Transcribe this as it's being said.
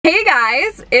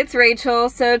guys, it's Rachel.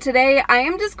 So today I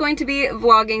am just going to be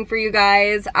vlogging for you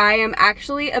guys. I am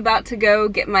actually about to go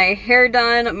get my hair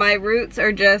done. My roots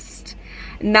are just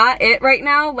not it right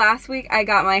now. Last week I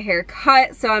got my hair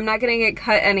cut, so I'm not getting it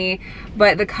cut any,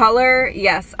 but the color,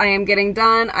 yes, I am getting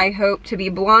done. I hope to be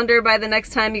blonder by the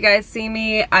next time you guys see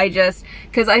me.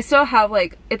 Because I still have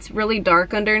like, it's really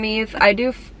dark underneath. I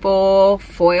do full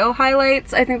foil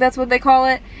highlights, I think that's what they call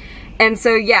it. And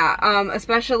so yeah,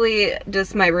 especially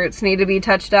just my roots need to be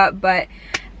touched up, but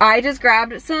I just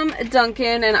grabbed some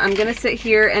Dunkin' and I'm gonna sit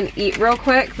here and eat real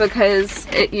quick because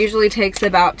it usually takes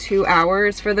about 2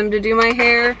 hours for them to do my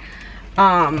hair.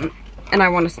 And I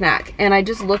want a snack. And I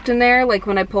just looked in there, like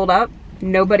when I pulled up,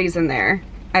 nobody's in there.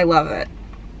 I love it.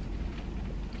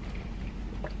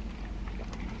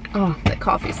 Oh, that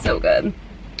coffee's so good.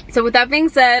 So with that being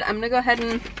said, I'm gonna go ahead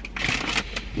and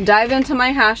dive into my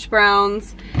hash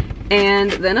browns.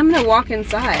 And then I'm gonna walk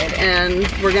inside and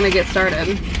we're gonna get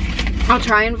started. I'll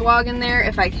try and vlog in there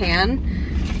if I can.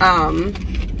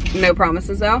 No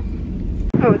promises though.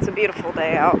 Oh, it's a beautiful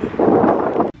day out.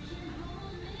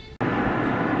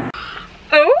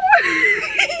 Oh,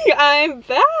 I'm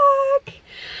back.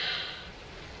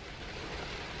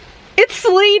 It's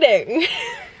sleeting.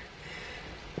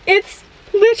 It's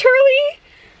literally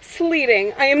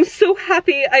sleeting. I am so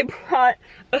happy I brought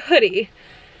a hoodie.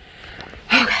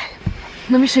 Okay.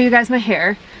 Let me show you guys my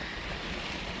hair.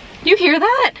 You hear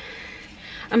that?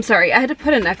 I'm sorry, I had to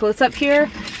put a necklace up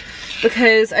here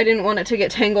because I didn't want it to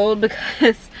get tangled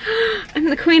because I'm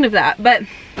the queen of that. But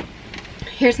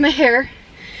here's my hair.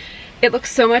 It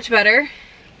looks so much better.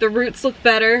 The roots look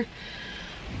better.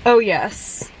 Oh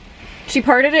yes. She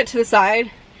parted it to the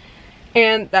side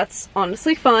and that's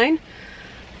honestly fine.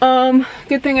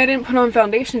 Good thing I didn't put on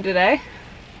foundation today.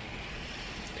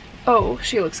 Oh,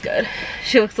 she looks good.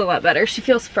 She looks a lot better. She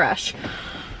feels fresh.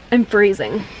 I'm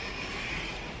freezing.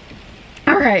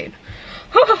 All right.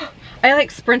 I like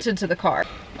sprinted to the car.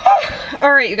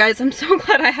 All right, you guys, I'm so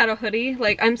glad I had a hoodie.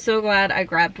 Like, I'm so glad I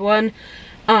grabbed one.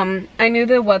 I knew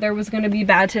the weather was going to be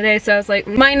bad today, so I was like,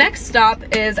 my next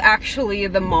stop is actually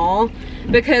the mall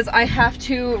because I have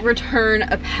to return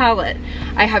a palette.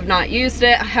 I have not used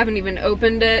it. I haven't even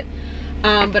opened it.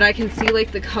 But I can see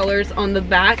like the colors on the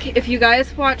back. If you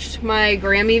guys watched my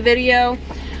Grammy video,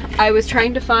 I was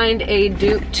trying to find a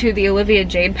dupe to the Olivia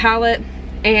Jade palette,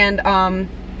 and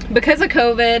because of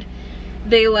COVID,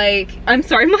 they like, I'm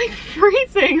sorry, I'm like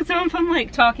freezing, so if I'm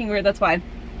like talking weird, that's why.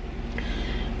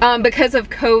 Because of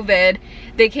COVID,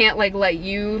 they can't like let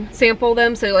you sample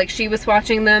them, so like she was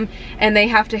swatching them and they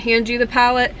have to hand you the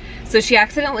palette, so she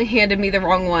accidentally handed me the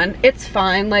wrong one. It's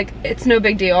fine, like it's no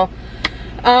big deal.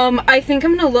 I think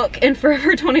I'm gonna look in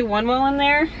Forever 21 while I'm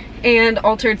there, and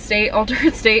Altered State.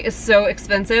 Altered State is so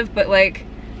expensive, but like,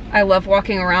 I love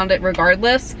walking around it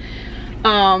regardless.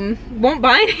 Won't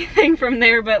buy anything from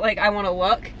there, but like, I wanna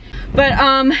look. But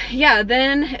yeah,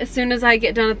 then as soon as I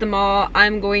get done at the mall,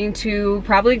 I'm going to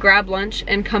probably grab lunch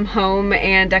and come home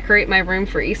and decorate my room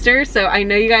for Easter. So I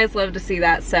know you guys love to see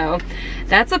that, so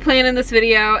that's a plan in this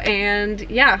video, and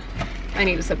yeah, I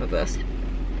need a sip of this.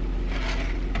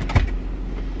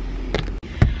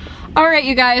 Alright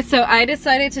you guys, so I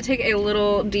decided to take a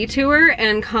little detour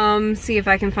and come see if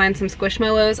I can find some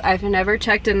Squishmallows. I've never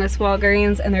checked in this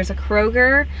Walgreens, and there's a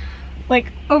Kroger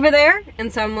like over there,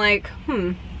 and so I'm like,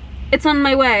 it's on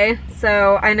my way.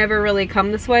 So I never really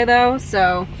come this way though,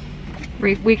 so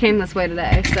we came this way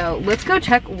today. So let's go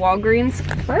check Walgreens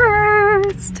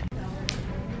first.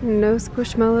 No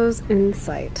Squishmallows in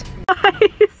sight.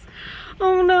 Guys,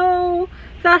 oh no,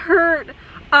 that hurt.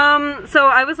 So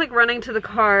I was like running to the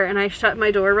car and I shut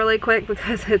my door really quick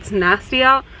because it's nasty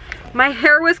out. My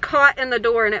hair was caught in the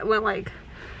door and it went like,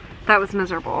 that was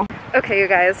miserable. Okay you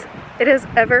guys, it is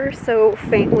ever so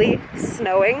faintly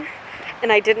snowing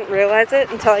and I didn't realize it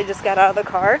until I just got out of the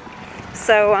car.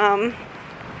 So,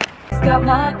 got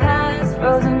my past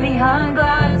frozen behind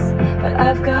glass, but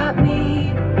I've got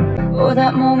me. Oh,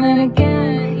 that moment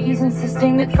again, he's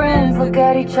insisting that friends look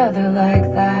at each other like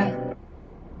that.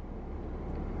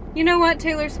 you know what,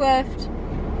 Taylor Swift?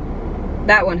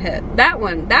 That one hit. That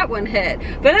one hit.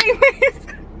 But anyways,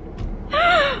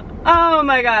 oh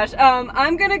my gosh.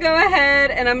 I'm gonna go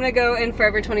ahead and I'm gonna go in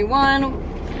Forever 21,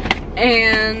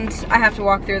 and I have to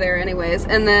walk through there anyways.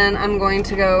 And then I'm going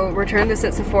to go return this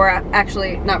at Sephora.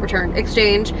 Actually, not return,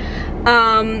 exchange.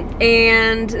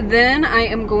 And then I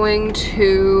am going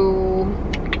to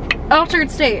Altered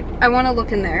State. I want to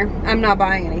look in there. I'm not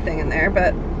buying anything in there,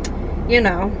 but you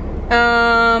know.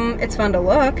 It's fun to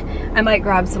look. I might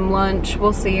grab some lunch.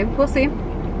 We'll see. We'll see.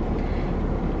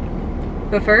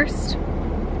 But first,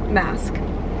 mask.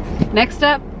 Next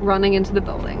up, running into the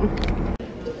building.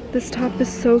 This top is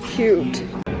so cute.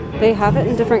 They have it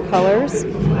in different colors,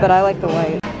 but I like the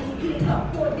white.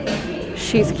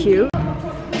 She's cute.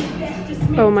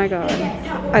 Oh my god,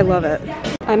 I love it.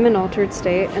 I'm in Altered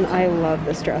State and I love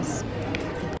this dress.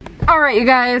 Alright you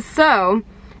guys, so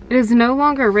it is no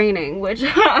longer raining, which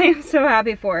I am so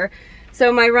happy for.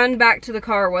 So my run back to the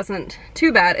car wasn't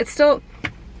too bad. It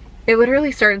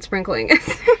literally started sprinkling as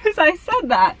soon as I said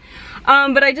that.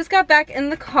 But I just got back in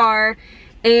the car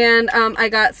and I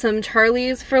got some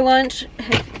Charlie's for lunch.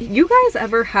 Have you guys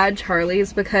ever had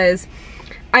Charlie's? Because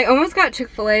I almost got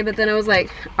Chick-fil-A, but then I was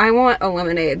like, I want a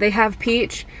lemonade. They have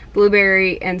peach,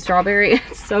 blueberry, and strawberry.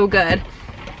 It's so good.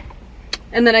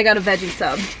 And then I got a veggie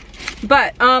sub.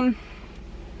 But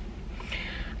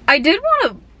I did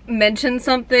want to mention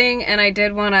something, and I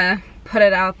did want to put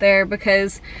it out there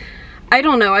because I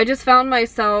don't know, I just found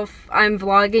myself, I'm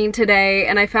vlogging today,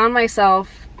 and I found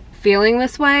myself feeling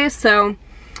this way. So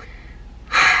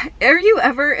are you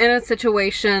ever in a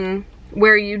situation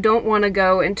where you don't want to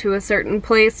go into a certain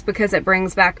place because it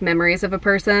brings back memories of a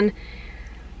person?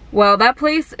 Well, that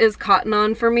place is Cotton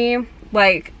On for me.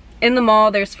 Like, in the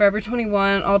mall, there's Forever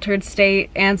 21, Altered State,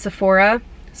 and Sephora.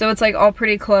 So it's like all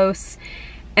pretty close.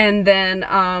 And then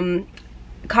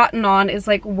Cotton On is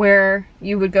like where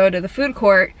you would go to the food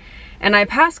court. And I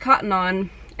passed Cotton On,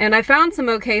 and I found some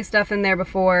okay stuff in there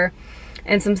before,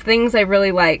 and some things I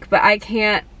really like, but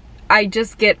I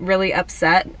just get really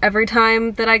upset every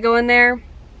time that I go in there.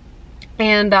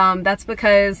 And that's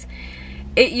because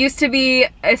it used to be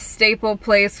a staple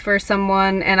place for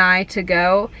someone and I to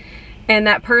go, and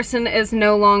that person is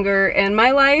no longer in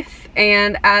my life,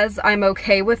 and as I'm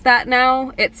okay with that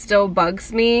now, it still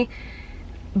bugs me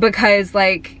because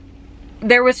like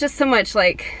there was just so much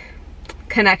like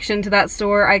connection to that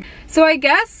store. So I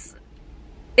guess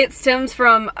it stems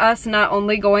from us not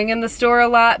only going in the store a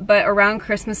lot, but around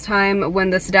Christmas time when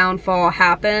this downfall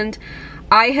happened,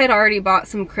 I had already bought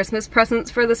some Christmas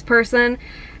presents for this person,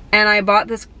 and I bought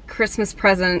this Christmas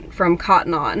present from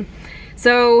Cotton On.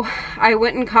 So I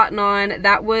went in Cotton On.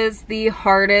 That was the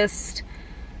hardest.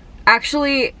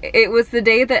 Actually, it was the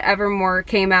day that Evermore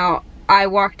came out. I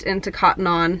walked into Cotton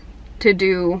On to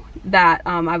do that.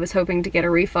 I was hoping to get a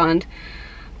refund.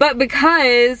 But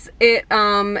because it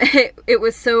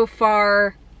was so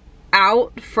far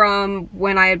out from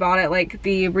when I had bought it, like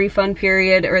the refund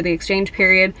period or the exchange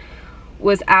period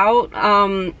was out,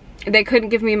 they couldn't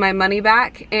give me my money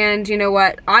back. And you know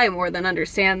what? I more than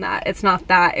understand that. It's not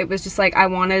that. It was just like I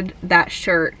wanted that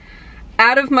shirt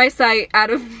out of my sight, out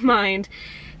of mind.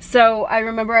 So I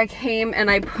remember I came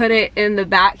and I put it in the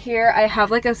back here. I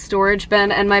have like a storage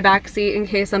bin in my back seat in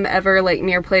case I'm ever like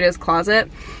near Plato's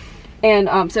Closet.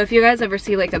 And so if you guys ever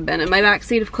see like a bin in my back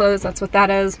seat of clothes, that's what that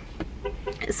is.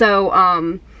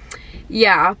 So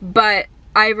yeah, but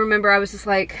I remember I was just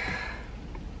like,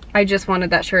 I just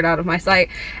wanted that shirt out of my sight.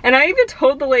 And I even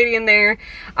told the lady in there,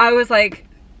 I was like,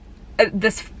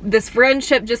 this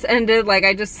friendship just ended, like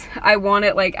I want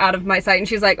it like out of my sight. And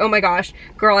she's like, oh my gosh,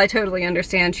 girl, I totally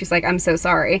understand. She's like, I'm so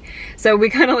sorry. So we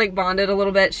kind of like bonded a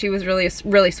little bit. She was really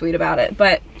sweet about it.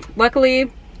 But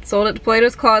luckily sold it to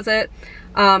Plato's Closet.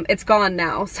 It's gone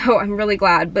now, so I'm really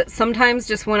glad. But sometimes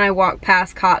just when I walk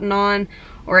past Cotton On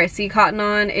or I see Cotton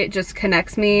On, it just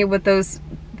connects me with those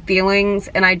feelings,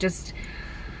 and I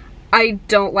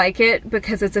don't like it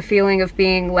because it's a feeling of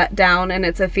being let down, and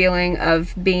it's a feeling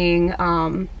of being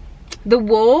the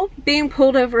wool being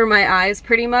pulled over my eyes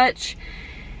pretty much.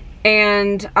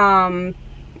 And I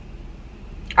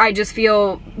just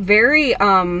feel very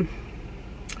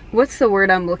what's the word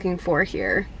I'm looking for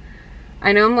here?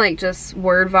 I know I'm like just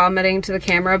word vomiting to the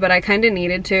camera, but I kind of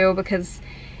needed to because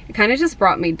it kind of just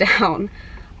brought me down.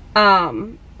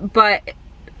 But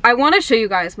I want to show you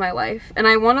guys my life, and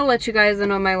I want to let you guys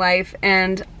know my life.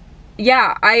 And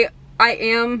yeah, I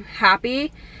am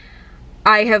happy.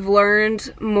 I have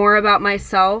learned more about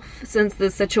myself since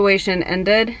the situation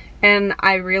ended, and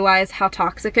I realized how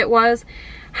toxic it was,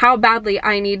 how badly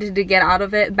I needed to get out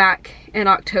of it back in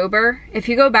October. If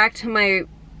you go back to my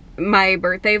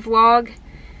birthday vlog,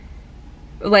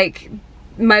 like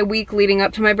my week leading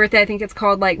up to my birthday, I think it's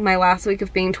called like my last week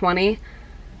of being 20,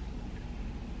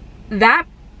 that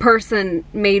person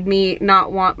made me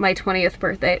not want my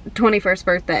 21st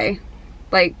birthday.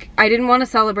 Like, I didn't want to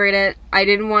celebrate it. I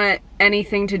didn't want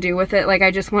anything to do with it. Like,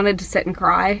 I just wanted to sit and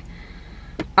cry.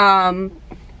 And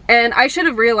I should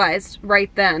have realized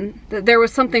right then that there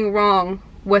was something wrong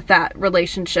with that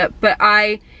relationship, but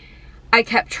I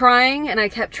kept trying and I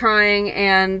kept trying,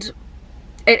 and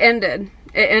it ended.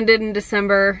 It ended in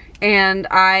December, and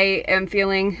I am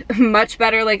feeling much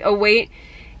better. Like, a weight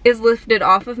is lifted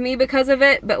off of me because of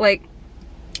it, but like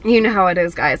you know how it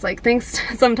is, guys. Like, things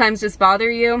sometimes just bother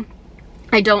you.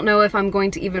 I don't know if I'm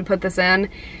going to even put this in,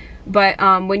 but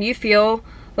when you feel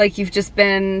like you've just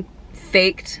been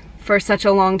faked for such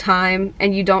a long time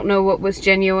and you don't know what was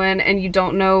genuine and you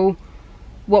don't know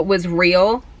what was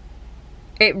real,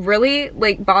 it really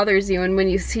like bothers you. And when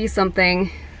you see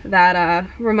something that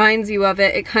reminds you of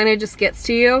it, it kind of just gets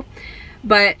to you.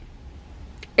 But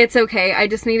it's okay. I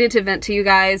just needed to vent to you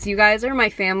guys. You guys are my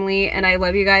family and I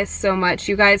love you guys so much.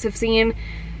 You guys have seen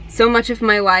so much of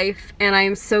my life and I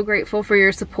am so grateful for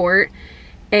your support.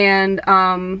 And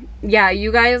yeah,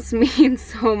 you guys mean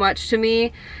so much to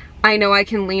me. I know I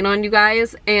can lean on you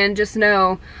guys, and just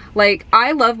know, like,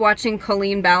 I love watching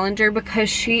Colleen Ballinger because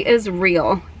she is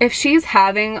real. If she's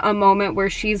having a moment where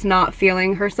she's not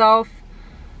feeling herself,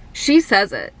 she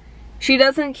says it. She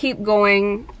doesn't keep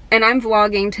going. And I'm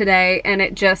vlogging today and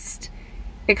it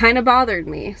kind of bothered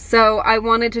me. So I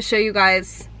wanted to show you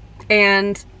guys,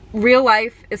 and real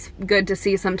life is good to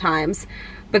see sometimes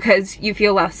because you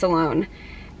feel less alone.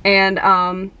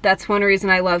 And that's one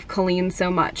reason I love Colleen so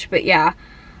much. But yeah,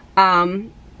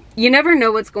 you never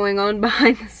know what's going on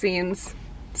behind the scenes.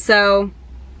 So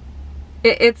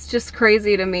it's just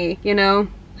crazy to me, you know,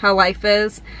 how life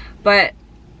is. But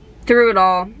through it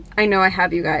all, I know I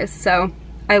have you guys. So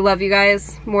I love you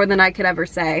guys more than I could ever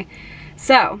say.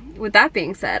 So with that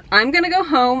being said, I'm gonna go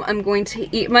home, I'm going to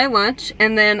eat my lunch,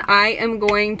 and then I am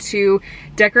going to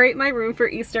decorate my room for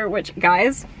Easter, which,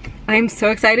 guys, I'm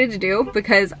so excited to do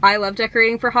because I love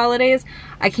decorating for holidays.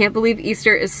 I can't believe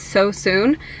Easter is so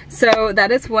soon. So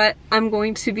that is what I'm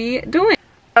going to be doing.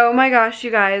 Oh my gosh,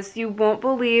 you guys, you won't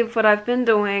believe what I've been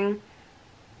doing.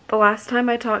 The last time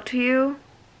I talked to you,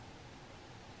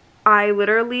 I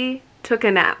literally took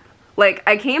a nap. Like,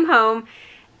 I came home,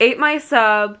 ate my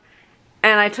sub,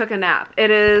 and I took a nap.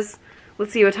 It is,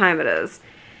 let's see what time it is.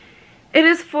 It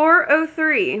is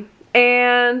 4:03,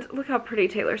 and look how pretty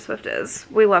Taylor Swift is.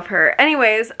 We love her.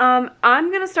 Anyways, I'm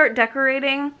gonna start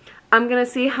decorating. I'm gonna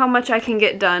see how much I can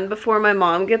get done before my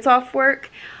mom gets off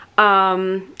work.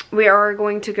 We are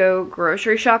going to go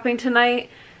grocery shopping tonight,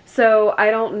 so I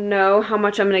don't know how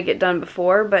much I'm gonna get done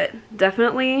before, but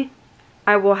definitely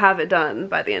I will have it done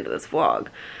by the end of this vlog.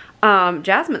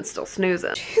 Jasmine's still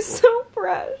snoozing. She's so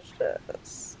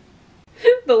precious.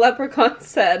 The leprechaun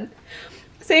said,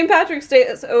 St. Patrick's Day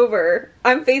is over.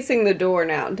 I'm facing the door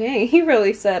now. Dang, he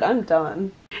really said, I'm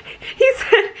done. He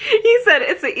said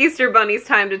it's the Easter Bunny's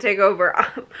time to take over.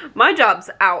 My job's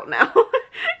out now.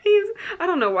 I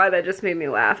don't know why that just made me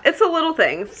laugh. It's the little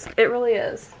things. It really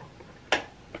is.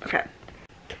 Okay.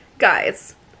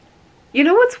 Guys. You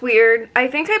know what's weird? I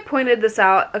think I pointed this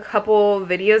out a couple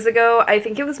videos ago. I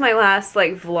think it was my last,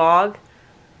 like, vlog.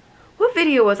 What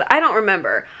video was it? I don't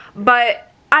remember.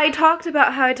 But I talked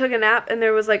about how I took a nap and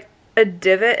there was, like, a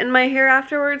divot in my hair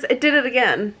afterwards. It did it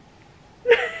again.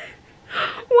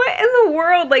 What in the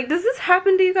world? Like, does this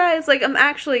happen to you guys? Like, I'm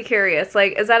actually curious.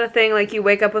 Like, is that a thing? Like, you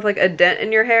wake up with, like, a dent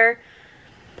in your hair?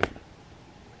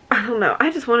 I don't know.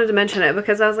 I just wanted to mention it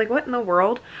because I was like, what in the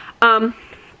world?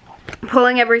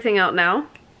 Pulling everything out now.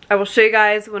 I will show you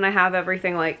guys when I have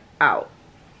everything, like, out.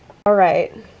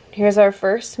 Alright, here's our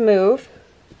first move.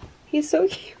 He's so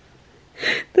cute.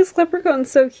 This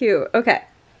leprechaun's so cute. Okay,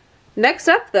 next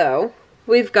up though,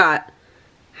 we've got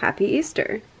Happy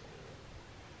Easter.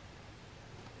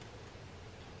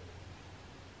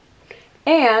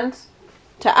 And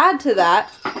to add to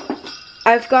that,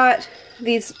 I've got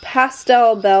these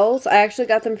pastel bells. I actually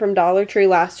got them from Dollar Tree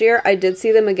last year. I did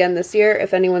see them again this year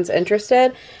if anyone's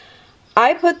interested.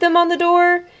 I put them on the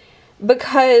door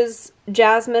because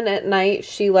Jasmine at night,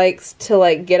 she likes to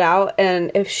like get out,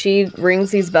 and if she rings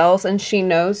these bells, and she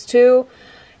knows to,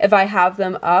 if I have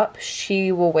them up,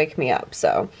 she will wake me up.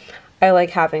 So I like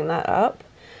having that up.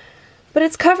 But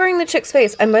it's covering the chick's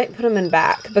face. I might put them in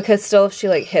back because still if she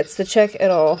like hits the chick,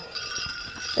 it'll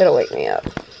wake me up.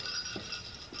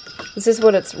 This is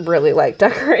what it's really like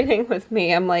decorating with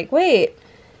me. I'm like, wait.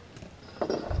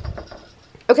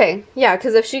 Okay, yeah,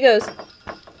 because if she goes,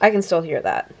 I can still hear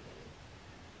that.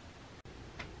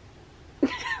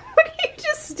 What are you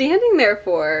just standing there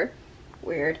for?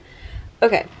 Weird.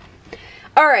 Okay.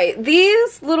 Alright,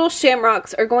 these little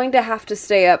shamrocks are going to have to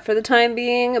stay up for the time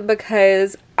being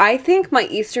because I think my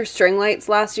Easter string lights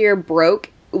last year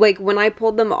broke. Like, when I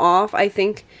pulled them off, I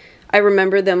think I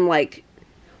remember them, like,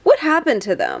 what happened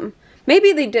to them?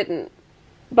 Maybe they didn't,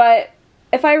 but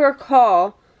if I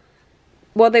recall,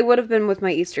 well, they would have been with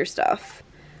my Easter stuff.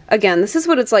 Again, this is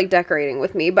what it's like decorating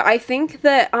with me, but I think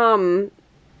that,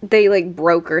 they, like,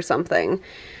 broke or something.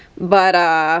 But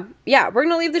yeah, we're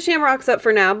gonna leave the shamrocks up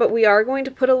for now, but we are going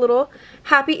to put a little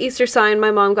happy Easter sign.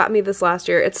 My mom got me this last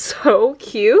year. It's so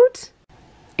cute.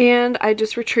 And I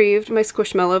just retrieved my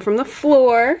Squishmallow from the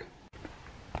floor.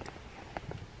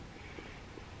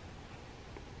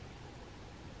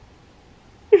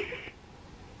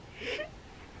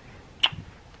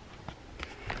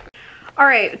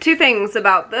 Alright, two things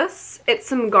about this. It's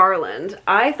some garland.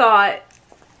 I thought,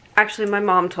 actually my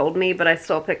mom told me, but I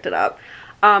still picked it up.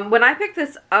 When I picked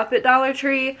this up at Dollar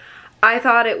Tree, I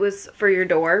thought it was for your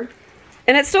door.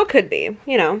 And it still could be,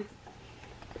 you know.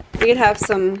 You could have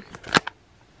some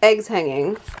eggs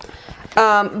hanging.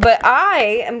 But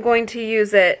I am going to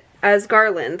use it as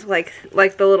garland, like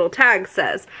the little tag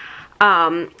says.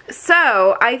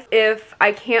 So if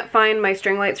I can't find my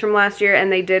string lights from last year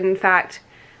and they did in fact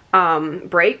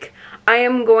break, I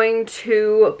am going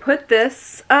to put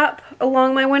this up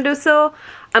along my windowsill.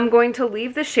 I'm going to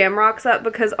leave the shamrocks up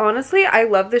because honestly I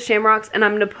love the shamrocks, and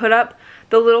I'm going to put up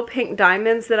the little pink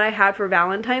diamonds that I had for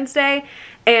Valentine's Day,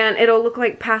 and it'll look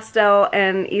like pastel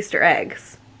and Easter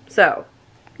eggs. So,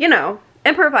 you know,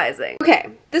 improvising. Okay,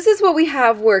 this is what we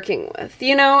have working with.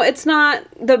 You know, it's not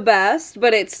the best,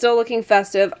 but it's still looking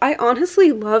festive. I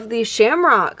honestly love these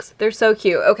shamrocks. They're so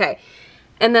cute. Okay.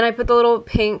 And then I put the little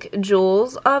pink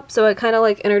jewels up, so it kind of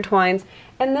like intertwines.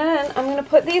 And then I'm going to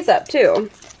put these up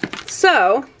too.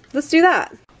 So, let's do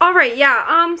that. Alright,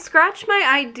 yeah, scratch my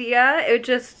idea.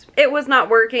 It was not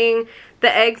working.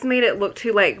 The eggs made it look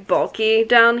too like bulky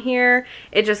down here.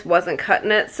 It just wasn't cutting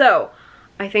it. So,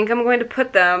 I think I'm going to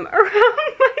put them around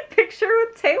my picture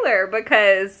with Taylor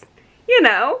because, you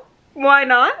know, why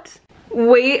not?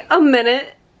 Wait a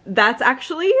minute. That's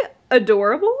actually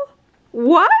adorable?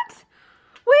 What?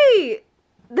 Wait,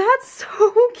 that's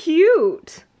so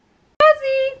cute.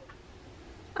 Fuzzy!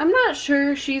 I'm not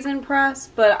sure she's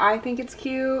impressed, but I think it's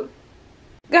cute.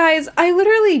 Guys, I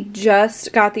literally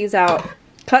just got these out,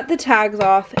 cut the tags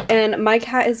off, and my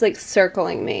cat is like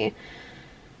circling me.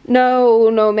 No,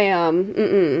 no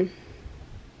ma'am,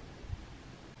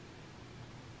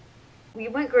 We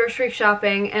went grocery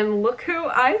shopping and look who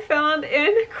I found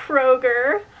in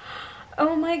Kroger.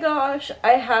 Oh my gosh,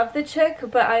 I have the chick,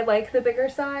 but I like the bigger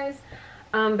size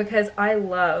because I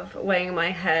love laying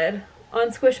my head on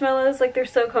Squishmallows. Like, they're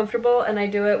so comfortable, and I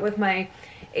do it with my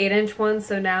 8-inch one,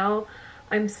 so now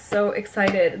I'm so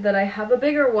excited that I have a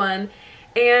bigger one.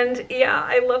 And yeah,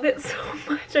 I love it so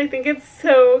much. I think it's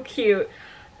so cute.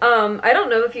 I don't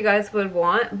know if you guys would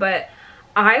want, but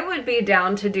I would be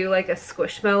down to do like a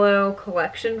Squishmallow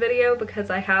collection video because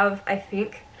I have, I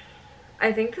think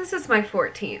this is my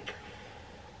 14th.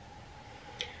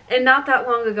 And not that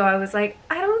long ago, I was like,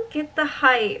 I don't get the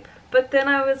hype. But then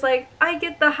I was like, I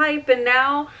get the hype, and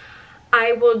now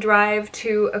I will drive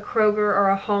to a Kroger or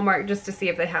a Hallmark just to see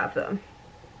if they have them.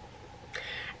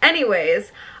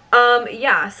 Anyways,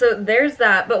 yeah, so there's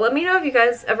that. But let me know if you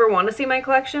guys ever want to see my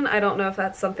collection. I don't know if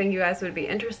that's something you guys would be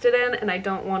interested in, and I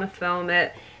don't want to film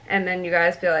it and then you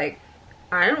guys be like,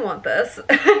 I don't want this.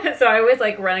 So I always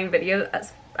like running video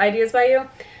ideas by you.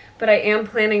 But I am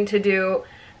planning to do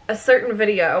a certain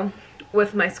video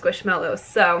with my Squishmallows,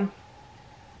 so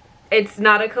it's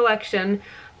not a collection,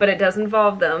 but it does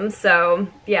involve them, so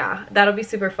yeah, that'll be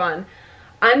super fun.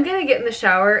 I'm gonna get in the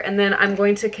shower and then I'm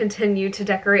going to continue to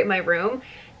decorate my room,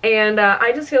 and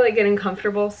I just feel like getting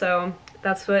comfortable, so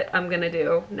that's what I'm gonna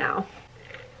do now.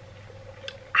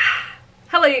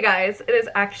 Hello you guys, it is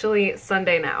actually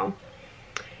Sunday now.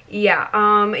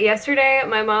 Yeah, yesterday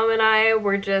my mom and I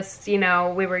were just, you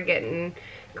know, we were getting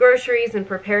groceries and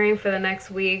preparing for the next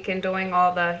week and doing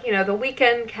all the, you know, the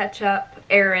weekend catch-up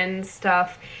errands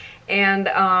stuff, and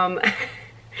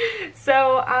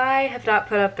so I have not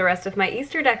put up the rest of my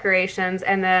Easter decorations,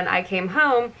 and then I came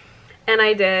home and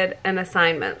I did an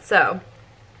assignment. So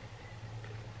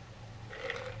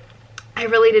I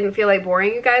really didn't feel like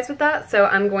boring you guys with that, so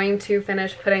I'm going to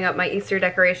finish putting up my Easter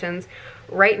decorations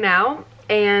right now.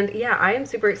 And yeah, I am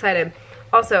super excited.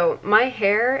 Also, my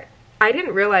hair, I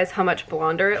didn't realize how much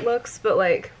blonder it looks, but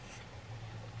like,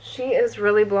 she is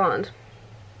really blonde.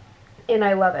 And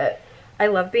I love it. I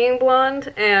love being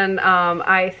blonde, and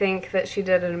I think that she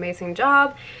did an amazing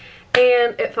job.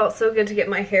 And it felt so good to get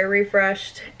my hair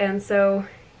refreshed. And so,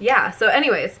 yeah. So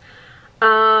anyways,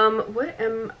 what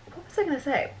was I gonna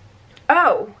say?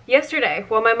 Oh, yesterday,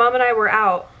 while my mom and I were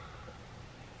out,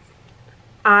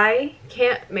 I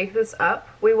can't make this up.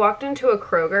 We walked into a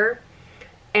Kroger,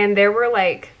 and there were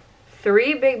like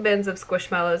 3 big bins of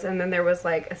Squishmallows, and then there was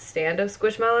like a stand of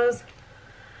Squishmallows.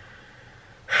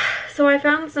 So I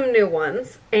found some new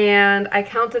ones, and I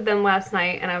counted them last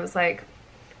night, and I was like,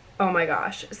 oh my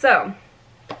gosh. So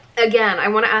Again, I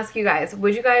want to ask you guys,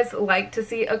 would you guys like to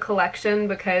see a collection?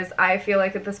 Because I feel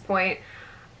like at this point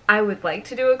I would like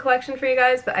to do a collection for you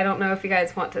guys, but I don't know if you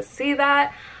guys want to see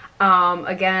that.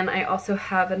 Again, I also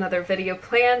have another video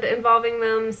planned involving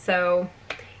them, so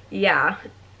yeah,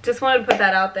 just wanted to put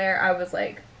that out there. I was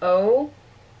like, oh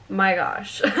my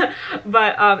gosh.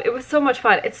 But it was so much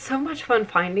fun. It's so much fun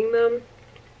finding them.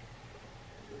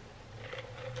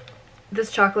 This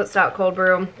chocolate stout cold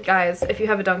brew, guys, if you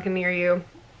have a Dunkin' near you,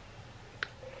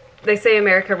 they say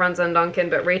America runs on Dunkin',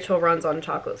 but Rachel runs on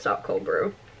chocolate stout cold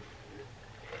brew.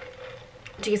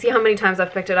 Do you see how many times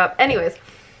I've picked it up? Anyways,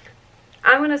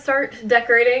 I'm going to start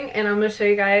decorating and I'm going to show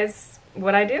you guys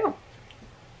what I do.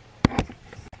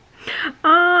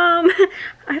 I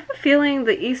have a feeling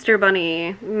the Easter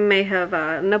Bunny may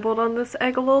have nibbled on this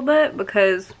egg a little bit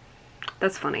because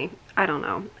that's funny. I don't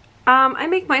know. I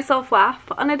make myself laugh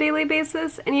on a daily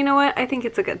basis, and you know what? I think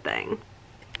it's a good thing.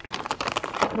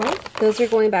 Well, those are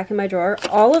going back in my drawer.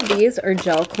 All of these are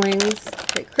gel clings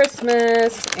at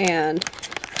Christmas and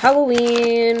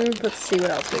Halloween. Let's see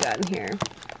what else we got in here.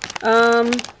 Oh,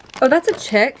 that's a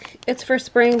chick. It's for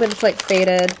spring, but it's like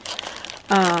faded.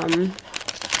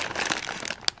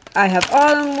 I have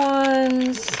autumn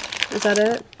ones. Is that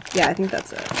it? Yeah, I think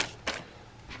that's it.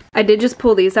 I did just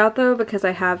pull these out though because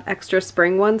I have extra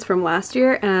spring ones from last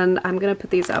year, and I'm gonna put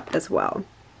these up as well.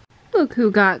 Look who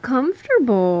got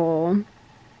comfortable.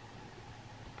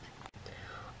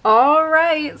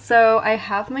 Alright, so I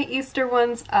have my Easter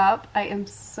ones up. I am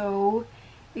so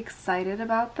excited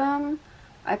about them.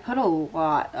 I put a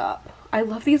lot up. I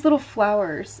love these little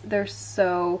flowers. They're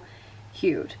so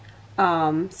cute.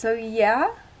 So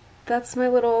yeah, that's my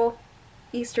little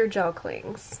Easter gel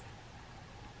clings.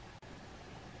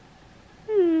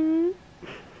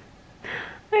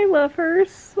 I love her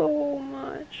so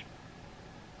much.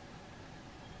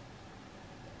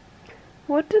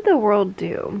 What did the world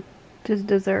do to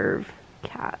deserve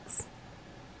cats?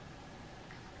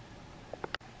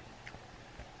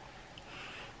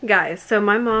 Guys, so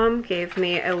my mom gave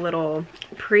me a little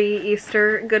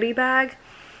pre-Easter goodie bag,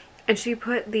 and she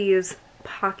put these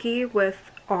Pocky with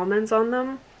almonds on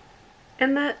them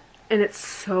in it, and it's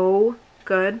so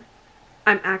good.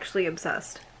 I'm actually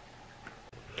obsessed.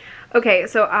 Okay,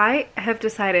 so I have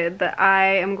decided that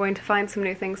I am going to find some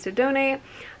new things to donate.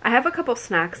 I have a couple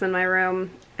snacks in my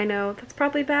room. I know that's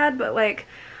probably bad, but like,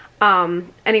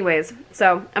 anyways,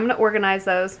 so I'm gonna organize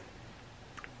those.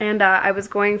 And I was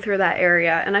going through that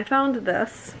area and I found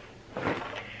this.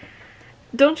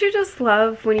 Don't you just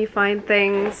love when you find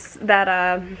things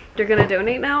that you're gonna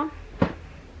donate now?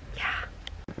 Yeah.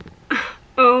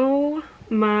 Oh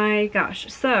my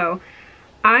gosh. So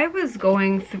I was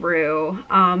going through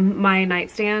my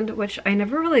nightstand, which I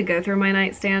never really go through my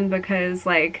nightstand because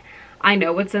like I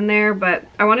know what's in there, but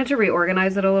I wanted to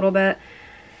reorganize it a little bit.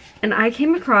 And I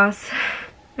came across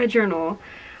a journal.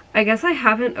 I guess I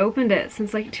haven't opened it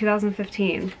since like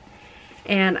 2015.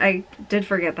 And I did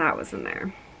forget that was in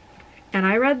there. And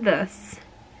I read this.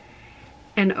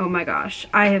 And oh my gosh,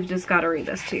 I have just got to read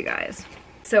this to you guys.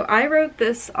 So I wrote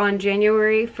this on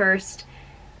January 1st,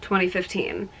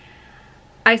 2015.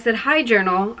 I said, "Hi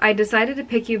journal, I decided to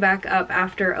pick you back up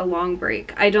after a long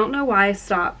break. I don't know why I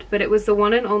stopped, but it was the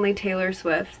one and only Taylor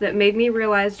Swift that made me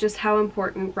realize just how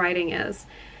important writing is.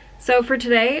 So for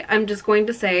today, I'm just going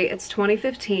to say it's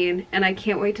 2015 and I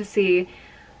can't wait to see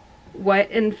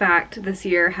what in fact this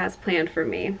year has planned for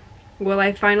me. Will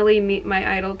I finally meet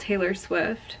my idol Taylor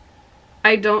Swift?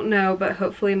 I don't know, but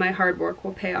hopefully my hard work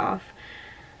will pay off.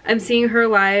 I'm seeing her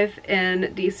live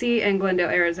in DC and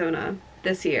Glendale, Arizona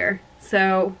this year.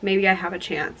 So maybe I have a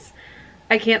chance.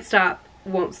 I can't stop,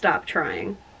 won't stop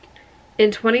trying. In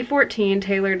 2014,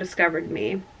 Taylor discovered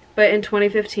me, but in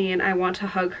 2015, I want to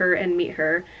hug her and meet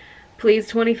her. Please,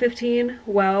 2015,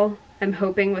 well, I'm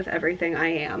hoping with everything I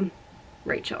am.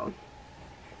 Rachel."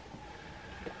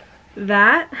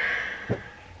 That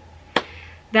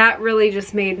really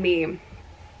just made me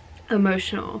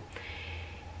emotional.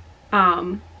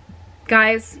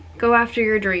 Guys, go after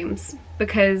your dreams,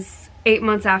 because 8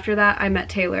 months after that, I met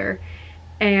Taylor,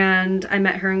 and I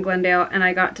met her in Glendale, and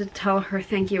I got to tell her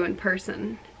thank you in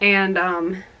person. And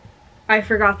I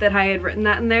forgot that I had written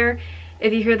that in there.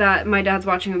 If you hear that, my dad's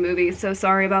watching a movie, so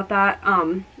sorry about that.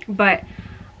 But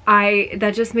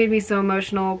that just made me so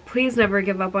emotional. Please never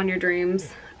give up on your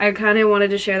dreams. I kind of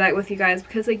wanted to share that with you guys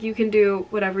because like you can do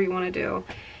whatever you want to do,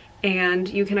 and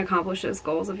you can accomplish those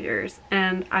goals of yours.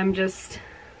 And I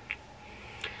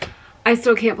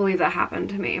still can't believe that happened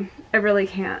to me. I really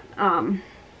can't.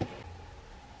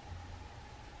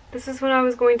 This is when I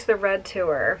was going to the Red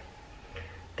Tour.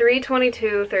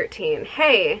 3/22/13.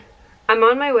 Hey, I'm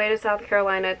on my way to South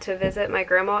Carolina to visit my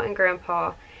grandma and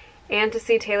grandpa and to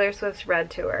see Taylor Swift's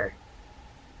Red Tour.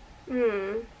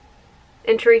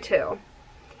 Entry 2.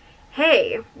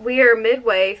 Hey, we are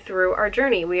midway through our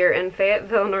journey. We are in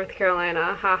Fayetteville, North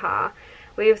Carolina. Haha.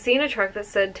 We have seen a truck that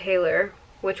said Taylor,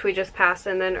 which we just passed,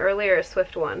 and then earlier a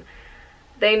Swift one.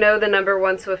 They know the number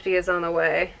 1 Swiftie is on the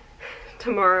way.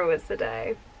 Tomorrow is the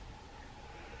day.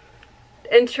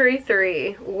 Entry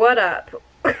 3. What up?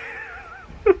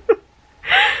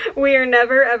 We are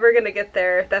never ever gonna get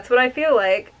there. That's what I feel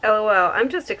like. LOL. I'm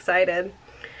just excited.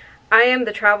 I am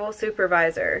the travel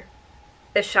supervisor,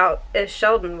 as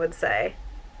Sheldon would say.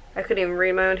 I couldn't even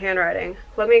read my own handwriting.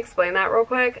 Let me explain that real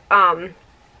quick.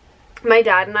 My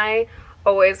dad and I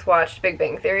always watched Big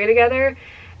Bang Theory together,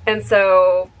 and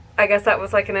so I guess that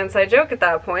was like an inside joke at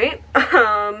that point.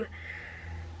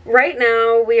 Right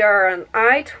now we are on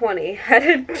I-20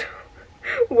 headed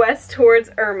west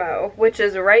towards Irmo, which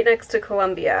is right next to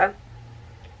Columbia.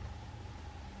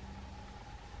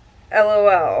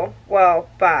 LOL. Well,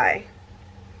 bye.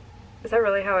 Is that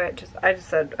really how I just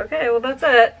said, okay, well that's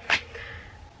it.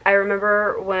 I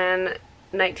remember when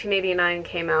 1989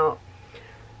 came out,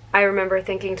 I remember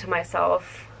thinking to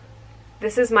myself,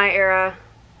 this is my era.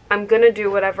 I'm gonna do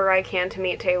whatever I can to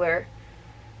meet Taylor.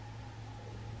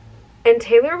 And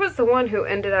Taylor was the one who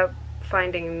ended up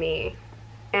finding me.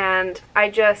 And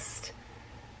it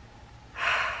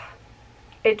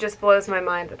just blows my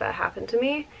mind that that happened to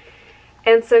me.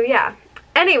 And so yeah.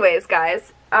 Anyways,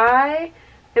 guys, I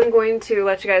am going to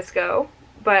let you guys go.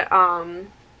 But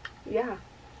yeah.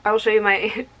 I will show you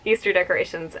my Easter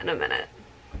decorations in a minute.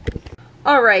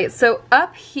 Alright, so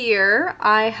up here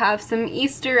I have some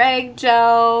Easter egg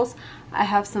gels. I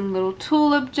have some little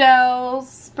tulip gels.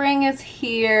 Spring is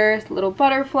here. Little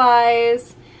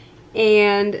butterflies.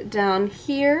 And down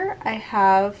here I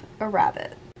have a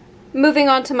rabbit. Moving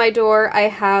on to my door, I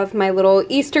have my little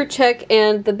Easter chick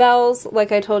and the bells.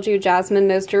 Like I told you, Jasmine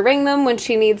knows to ring them when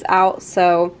she needs out,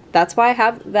 so that's why I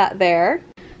have that there.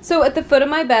 So at the foot of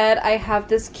my bed, I have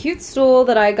this cute stool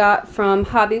that I got from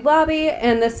Hobby Lobby,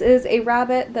 and this is a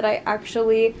rabbit that I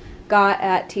actually got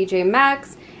at TJ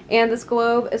Maxx. And this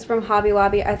globe is from Hobby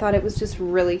Lobby. I thought it was just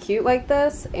really cute like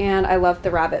this, and I love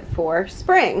the rabbit for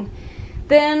spring.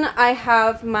 Then I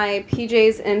have my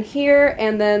PJs in here,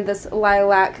 and then this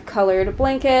lilac colored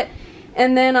blanket.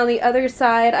 And then on the other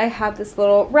side, I have this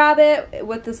little rabbit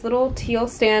with this little teal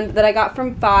stand that I got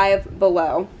from Five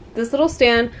Below. This little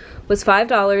stand was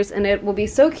 $5, and it will be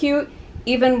so cute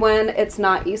even when it's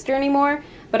not Easter anymore.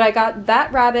 But I got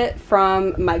that rabbit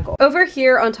from Michael. Over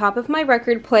here on top of my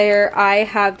record player, I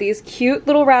have these cute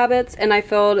little rabbits, and I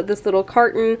filled this little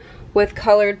carton with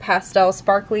colored pastel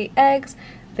sparkly eggs.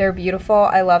 They're beautiful.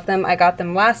 I love them. I got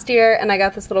them last year, and I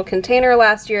got this little container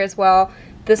last year as well.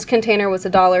 This container was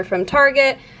 $1 from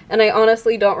Target, and I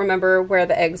honestly don't remember where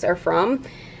the eggs are from.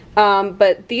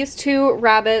 But these two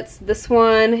rabbits, this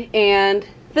one and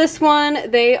this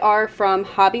one, they are from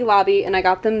Hobby Lobby, and I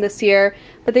got them this year,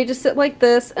 but they just sit like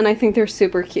this, and I think they're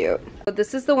super cute. But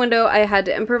this is the window I had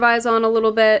to improvise on a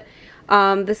little bit.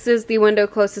 This is the window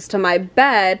closest to my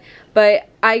bed, but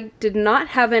I did not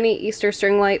have any Easter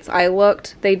string lights. I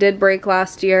looked, they did break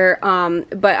last year,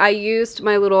 but I used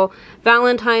my little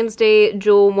Valentine's Day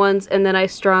jewel ones, and then I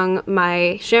strung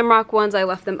my shamrock ones. I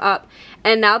left them up,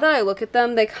 and now that I look at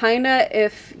them, they kind of,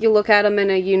 if you look at them in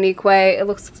a unique way, it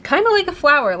looks kind of like a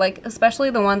flower, like especially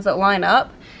the ones that line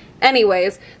up.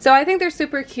 Anyways, so I think they're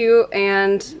super cute,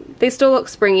 and they still look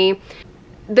springy.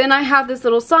 Then I have this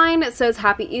little sign that says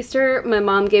Happy Easter. My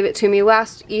mom gave it to me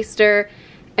last Easter.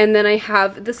 And then I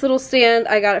have this little stand.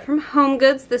 I got it from Home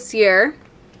Goods this year.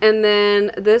 And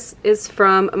then this is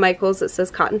from Michael's. It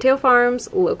says Cottontail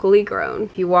Farms, locally grown.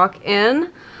 If you walk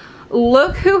in,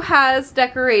 look who has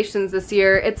decorations this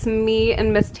year. It's me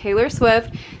and Miss Taylor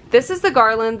Swift. This is the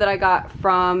garland that I got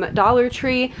from Dollar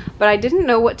Tree, but I didn't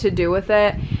know what to do with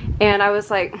it. And I was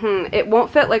like, it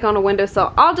won't fit like on a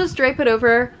windowsill. I'll just drape it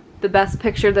over the best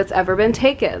picture that's ever been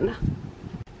taken.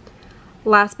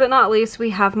 Last but not least, we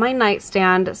have my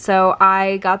nightstand. So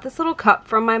I got this little cup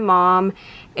from my mom,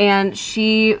 and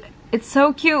it's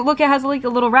so cute. Look, it has like a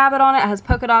little rabbit on it. It has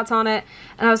polka dots on it.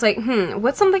 And I was like,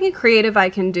 what's something creative I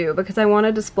can do, because I want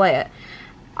to display it.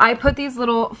 I put these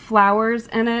little flowers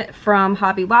in it from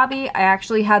Hobby Lobby. I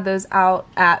actually had those out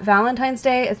at Valentine's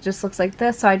Day. It just looks like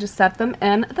this, so I just set them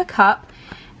in the cup.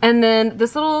 And then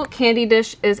this little candy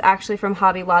dish is actually from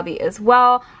Hobby Lobby as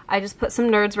well. I just put some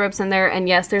Nerds ropes in there, and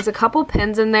yes, there's a couple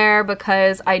pins in there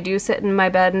because I do sit in my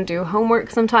bed and do homework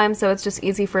sometimes, so it's just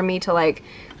easy for me to like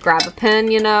grab a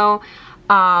pin, you know.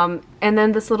 And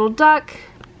then this little duck,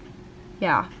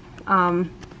 yeah.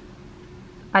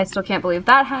 I still can't believe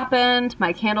that happened.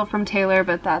 My candle from Taylor,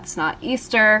 but that's not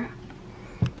Easter.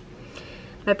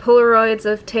 My Polaroids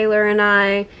of Taylor and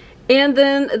I. And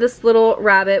then this little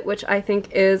rabbit, which I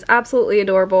think is absolutely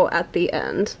adorable at the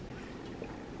end.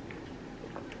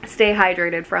 Stay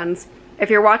hydrated, friends. If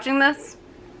you're watching this,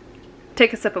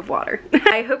 take a sip of water.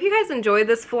 I hope you guys enjoyed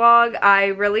this vlog. I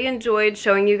really enjoyed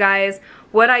showing you guys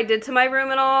what I did to my room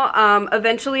and all.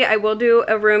 Eventually I will do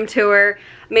a room tour,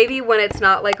 maybe when it's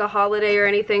not like a holiday or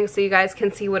anything, so you guys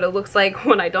can see what it looks like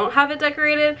when I don't have it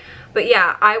decorated. But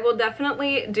yeah, I will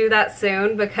definitely do that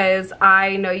soon because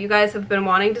I know you guys have been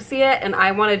wanting to see it and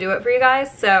I want to do it for you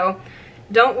guys. So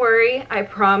don't worry, I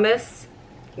promise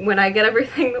when I get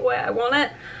everything the way I want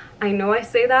it. I know I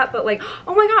say that, but like,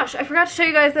 oh my gosh, I forgot to show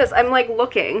you guys this. I'm like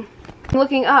looking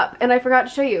up and I forgot to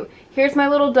show you. Here's my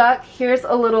little duck. Here's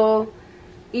a little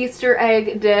Easter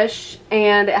egg dish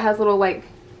and it has little like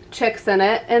chicks in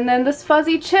it. And then this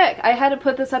fuzzy chick. I had to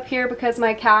put this up here because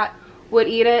my cat would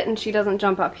eat it and she doesn't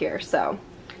jump up here. So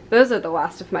those are the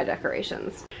last of my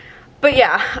decorations. But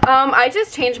yeah, I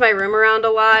just changed my room around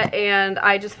a lot and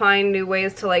I just find new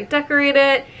ways to like decorate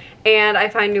it. And I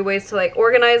find new ways to like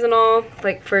organize and all.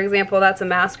 Like for example, that's a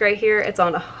mask right here. It's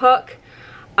on a hook.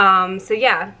 So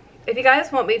yeah, if you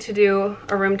guys want me to do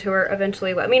a room tour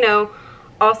eventually, let me know.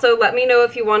 Also, let me know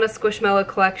if you want a Squishmallow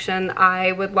collection.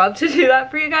 I would love to do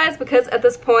that for you guys because at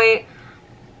this point,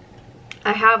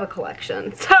 I have a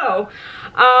collection. So,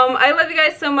 I love you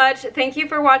guys so much. Thank you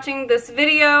for watching this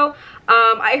video.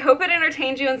 I hope it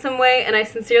entertained you in some way, and I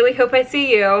sincerely hope I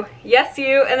see you, yes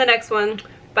you, in the next one.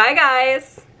 Bye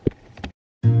guys!